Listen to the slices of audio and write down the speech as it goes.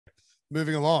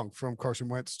moving along from Carson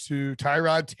Wentz to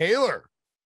Tyrod Taylor.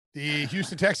 The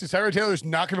Houston Texans, Tyrod Taylor is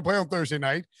not going to play on Thursday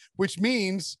night, which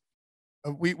means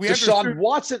we have Deshaun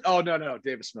Watson. Oh, no.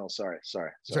 Davis Mills. Sorry.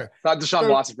 Thought Deshaun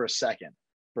Watson for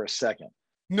a second.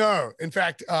 No, in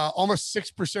fact, almost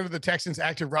 6% of the Texans'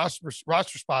 active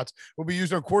roster spots will be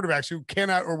used on quarterbacks who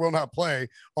cannot or will not play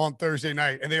on Thursday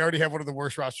night, and they already have one of the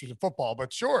worst rosters in football.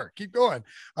 But sure, keep going.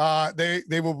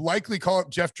 They will likely call up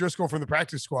Jeff Driscoll from the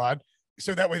practice squad,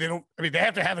 so that way they don't. I mean, they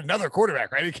have to have another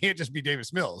quarterback, right? It can't just be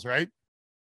Davis Mills, right?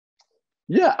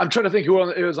 Yeah, I'm trying to think who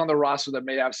it was on the roster that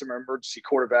may have some emergency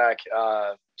quarterback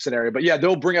scenario. But yeah,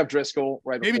 they'll bring up Driscoll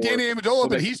right Maybe before. Danny Amendola,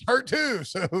 but he's hurt too.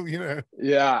 So,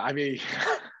 Yeah, I mean,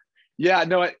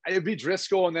 it'd be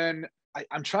Driscoll. And then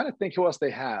I'm trying to think who else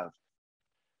they have. I'm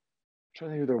trying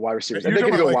to think who their wide receivers. They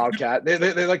could go Wildcat.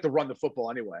 They like to run the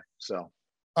football anyway. So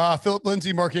Philip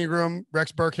Lindsay, Mark Ingram,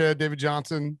 Rex Burkhead, David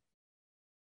Johnson.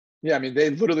 Yeah, I mean, they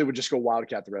literally would just go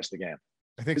Wildcat the rest of the game.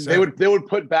 I think so. They would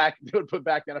put back the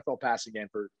NFL passing game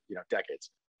for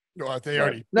decades. No,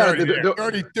 they're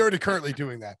already currently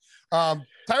doing that.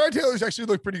 Tyrod Taylor's actually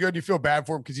looked pretty good. You feel bad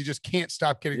for him because he just can't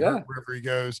stop getting hurt wherever he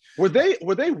goes. Were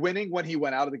they winning when he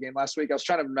went out of the game last week? I was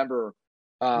trying to remember.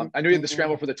 I knew he had the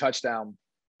scramble for the touchdown.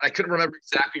 I couldn't remember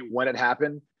exactly when it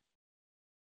happened.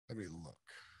 Let me look.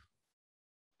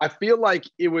 I feel like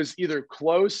it was either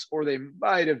close or they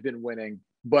might have been winning.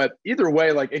 But either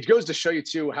way, like, it goes to show you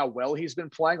too how well he's been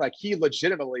playing. Like, he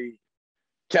legitimately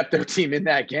kept their team in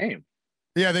that game.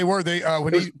 Yeah, they were.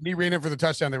 When he ran in for the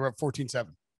touchdown, they were up 14-7.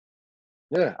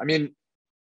 Yeah, I mean,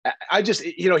 I just,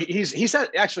 he's had,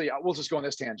 actually, we'll just go on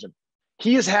this tangent.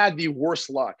 He has had the worst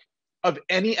luck of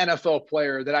any NFL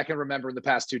player that I can remember in the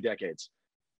past 2 decades.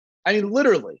 I mean,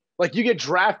 literally, like, you get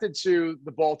drafted to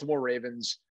the Baltimore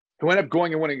Ravens, who end up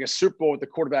going and winning a Super Bowl with the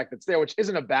quarterback that's there, which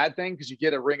isn't a bad thing because you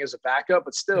get a ring as a backup,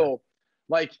 but still,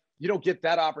 like, you don't get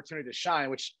that opportunity to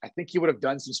shine, which I think he would have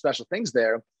done some special things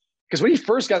there. Because when he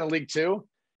first got in the league too,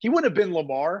 he wouldn't have been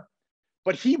Lamar,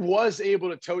 but he was able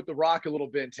to tote the rock a little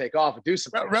bit and take off and do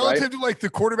something. Relative to like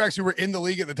the quarterbacks who were in the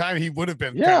league at the time, he would have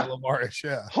been kind of Lamar-ish,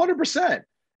 100%.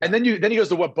 And then he goes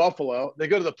to Buffalo. They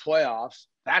go to the playoffs.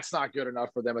 That's not good enough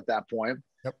for them at that point.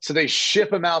 Yep. So they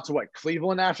ship him out to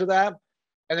Cleveland after that.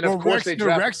 And then, of course,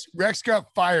 Rex got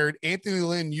fired. Anthony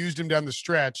Lynn used him down the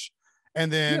stretch.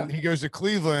 And then he goes to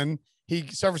Cleveland. He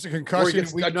suffers a concussion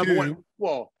in week 2.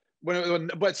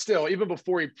 But still, even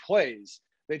before he plays,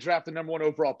 they draft the number 1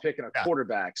 overall pick in a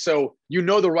quarterback. So,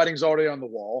 the writing's already on the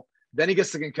wall. Then he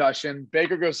gets the concussion.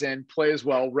 Baker goes in, plays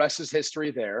well, rest is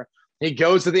history there. He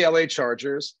goes to the LA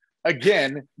Chargers.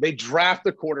 Again, they draft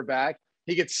the quarterback.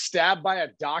 He gets stabbed by a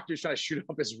doctor who's trying to shoot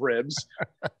up his ribs.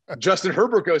 Justin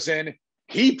Herbert goes in.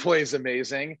 He plays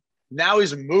amazing. Now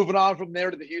he's moving on from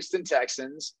there to the Houston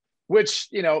Texans, which,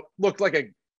 looked like a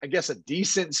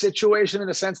decent situation in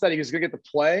the sense that he was going to get to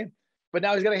play, but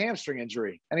now he's got a hamstring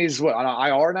injury and he's on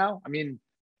an IR now. I mean,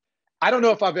 I don't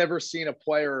know if I've ever seen a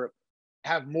player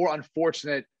have more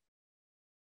unfortunate,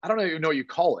 I don't even know what you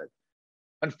call it,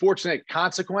 unfortunate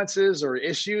consequences or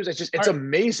issues. It's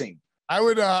amazing. I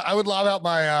would lob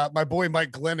out my boy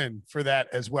Mike Glennon for that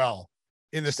as well.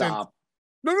 In the sense,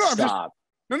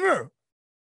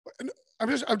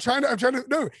 I'm trying to.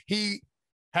 No, he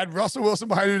had Russell Wilson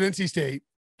behind him at NC State.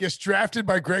 Gets drafted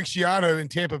by Greg Schiano in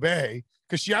Tampa Bay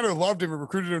because Schiano loved him and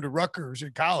recruited him to Rutgers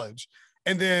in college.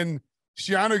 And then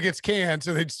Schiano gets canned,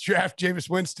 so they draft Jameis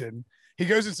Winston. He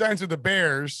goes and signs with the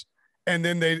Bears, and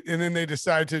then they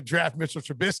decide to draft Mitchell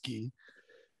Trubisky.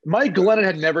 Mike Glennon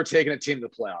had never taken a team to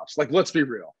the playoffs. Like, let's be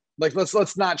real. Like,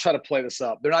 let's not try to play this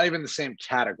up. They're not even in the same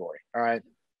category. All right.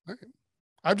 Okay.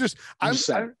 I'm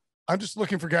just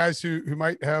looking for guys who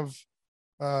might have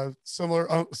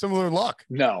similar luck.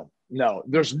 No,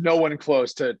 there's no one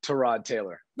close to Tyrod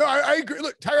Taylor. No, I agree.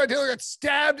 Look, Tyrod Taylor got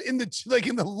stabbed in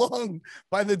the lung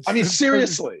by the. I mean,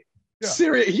 seriously,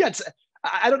 Yes,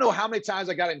 I don't know how many times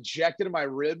I got injected in my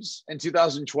ribs in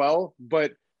 2012,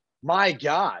 but my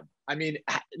God, I mean,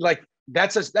 like,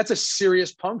 that's a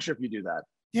serious puncture if you do that.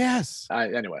 Yes.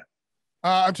 Anyway,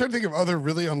 I'm trying to think of other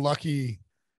really unlucky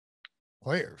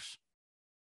players.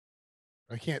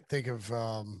 I can't think of.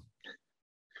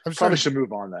 Probably should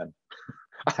move on then.